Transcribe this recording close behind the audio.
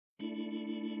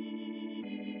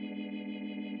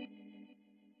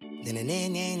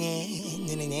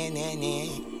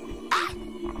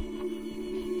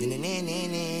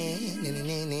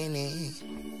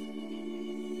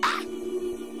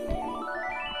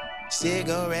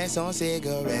Cigarettes on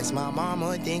cigarettes, my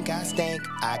mama think I stink.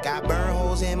 I got burn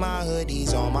holes in my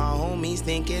hoodies, all my homies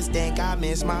think it stink. I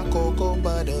miss my cocoa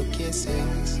butter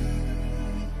kisses.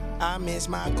 I miss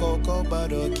my cocoa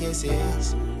butter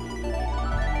kisses.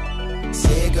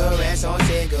 Cigarettes on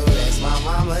cigarettes, my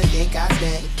mama think I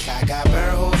stink. I got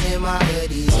burn holes in my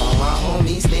hoodies, all my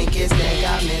homies think it stink.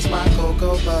 I miss my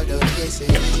cocoa butter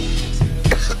kisses.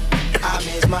 I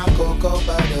miss my cocoa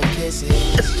butter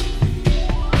kisses.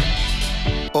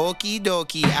 Okie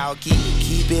dokie, alky,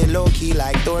 keep it low key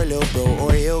like Thor, lil' bro,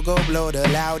 or he'll go blow the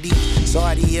loudy.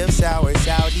 Saudi of sour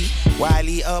Saudi,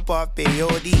 Wiley up off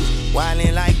peyote,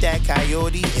 wildin' like that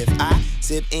coyote. If I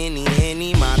sip any,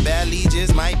 my belly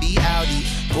just might be outy.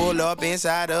 Pull up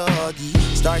inside a Huggy,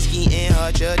 start skiing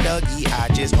Hutch a Dougie. I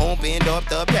just opened up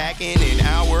the pack in an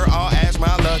hour, I'll ask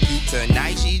my lucky.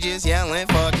 Tonight she just yelling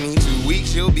fuck me, 2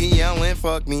 weeks she'll be yelling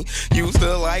fuck me. Used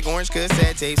to like orange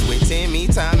cassette tapes with Timmy,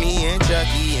 Tommy, and Chuck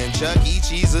E.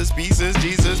 Cheese's pieces,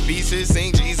 Jesus pieces,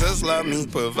 sing Jesus love me.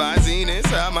 Put Visine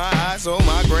inside my eyes so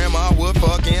my grandma would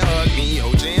fucking hug me.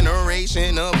 Your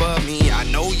generation above me, I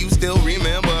know you still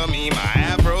remember me. My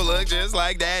afro look just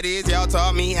like that is, y'all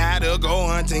taught me how to go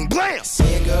hunting. Blam!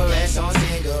 Cigarettes on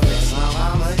cigarettes, my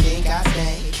mama think I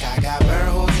stink. I got burn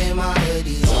holes in my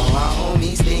hoodies, all my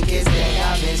homies think it's stink.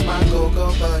 I miss my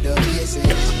cocoa butter kisses.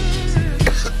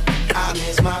 I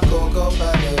miss my cocoa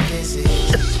butter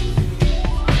kisses.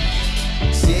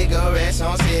 Cigarettes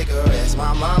on cigarettes,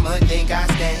 my mama think I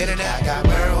stink. I got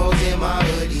burn holes in my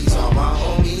hoodies, all my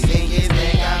homies think it's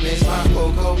stink. I miss my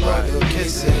cocoa butter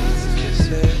kisses.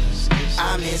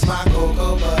 I miss my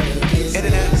cocoa butter kisses.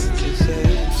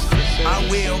 I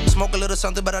will smoke a little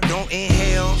something, but I don't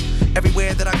inhale.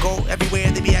 Everywhere that I go, everywhere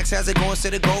they be asking how's it going,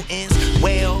 instead of go ins.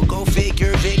 Well, go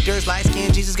figure, victors, light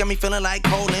skin, Jesus got me feeling like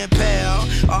Colin Powell.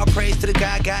 All praise to the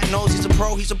guy, God knows he's a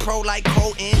pro like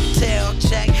Cole Intel.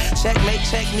 Checkmate,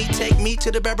 check me, take me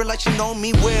to the barber like you know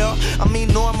me well. I mean,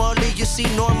 normally you see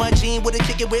Norma Jean with a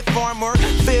kick it with Farmer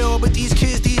Phil, but these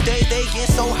kids these days, they get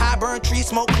so high, burn trees,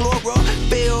 smoke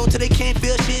chlorophyll till they can't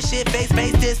feel shit, face,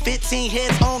 this 15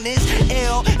 heads on this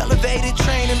L. Elevated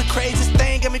train and the craziest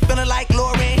thing got me feeling like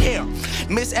Lauryn Hill.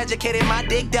 Miseducated, my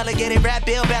dick delegated, rap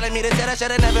bill belling me. They said I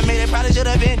should've never made it, probably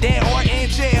should've been dead or in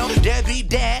jail. Deadbeat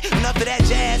dad, enough of that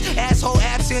jazz. Asshole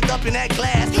absinthe up in that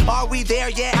glass. Are we there?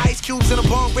 Yeah, ice cubes in a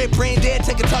bone, rip, brain dead,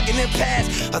 take a tugging and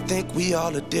pass. I think we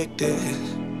all addicted,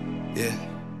 yeah.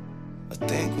 I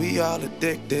think we all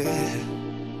addicted,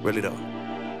 really though.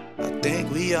 I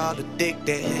think we all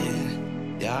addicted,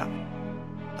 yeah.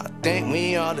 I think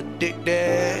we all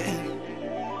addicted.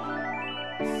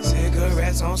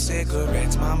 Cigarettes on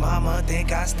cigarettes, my mama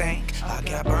think I stink. I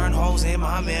got burn holes in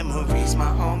my memories, my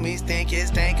homies think it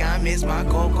stink. I miss my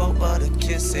cocoa butter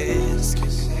kisses.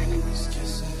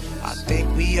 I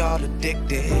think we all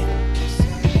addicted.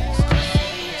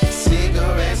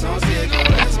 Cigarettes on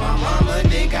cigarettes, my mama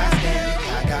think I stink.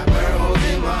 I got burn holes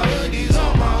in my hoodies,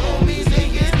 all my homies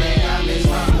think it stink. I miss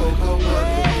my cocoa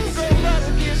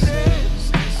butter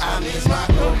kisses. I miss my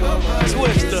cocoa butter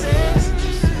kisses.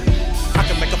 I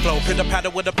can make a flow, pitter patter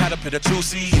with a patter, pitter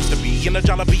juicy. Used to be in a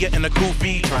jalapeno and a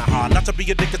goofy. Trying hard not to be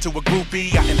addicted to a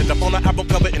groupie. I ended up on an album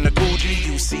cover in the Gucci.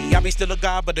 You see, I be still a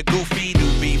guy, but a goofy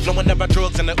doobie. Flowing about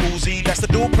drugs and the Uzi. That's the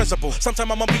dual principle.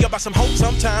 Sometimes I'ma be about some hope,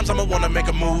 sometimes I'ma wanna make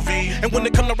a movie. And when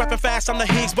it come to rapping fast, I'm the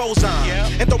Higgs boson.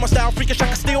 And though my style freakish, I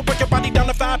can still break your body down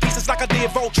to 5 pieces like I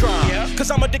did Voltron. Cause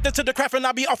I'm addicted to the craft and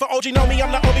I be off of OG. Know me,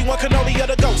 I'm the only one Kenobi of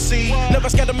the ghost. See, never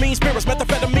scared of mean spirits,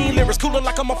 methamphetamine lyrics, cooler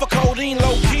like I'm off of codeine,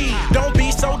 low key. Don't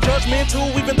be so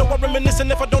judgmental, even though I'm reminiscing.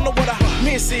 If I don't know what I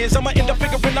miss is, I'ma end up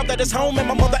figuring out that it's home and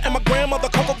my mother and my grandmother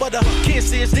cocoa butter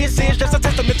kisses. This is just a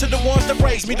testament to the ones that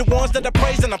raised me, the ones that I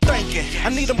praise and I'm thanking. I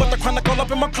need them but the chronic all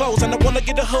up in my clothes, and I wanna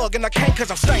get a hug and I can't cause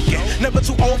I'm stankin'. Never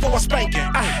too old for a spanking.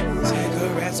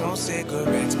 Cigarettes on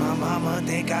cigarettes, my mama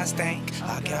think I stink.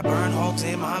 I got burn holes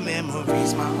in my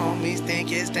memories, my homies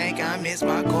think it stink. I miss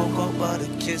my cocoa butter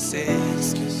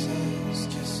kisses.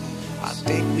 I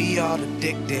think we all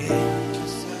addicted.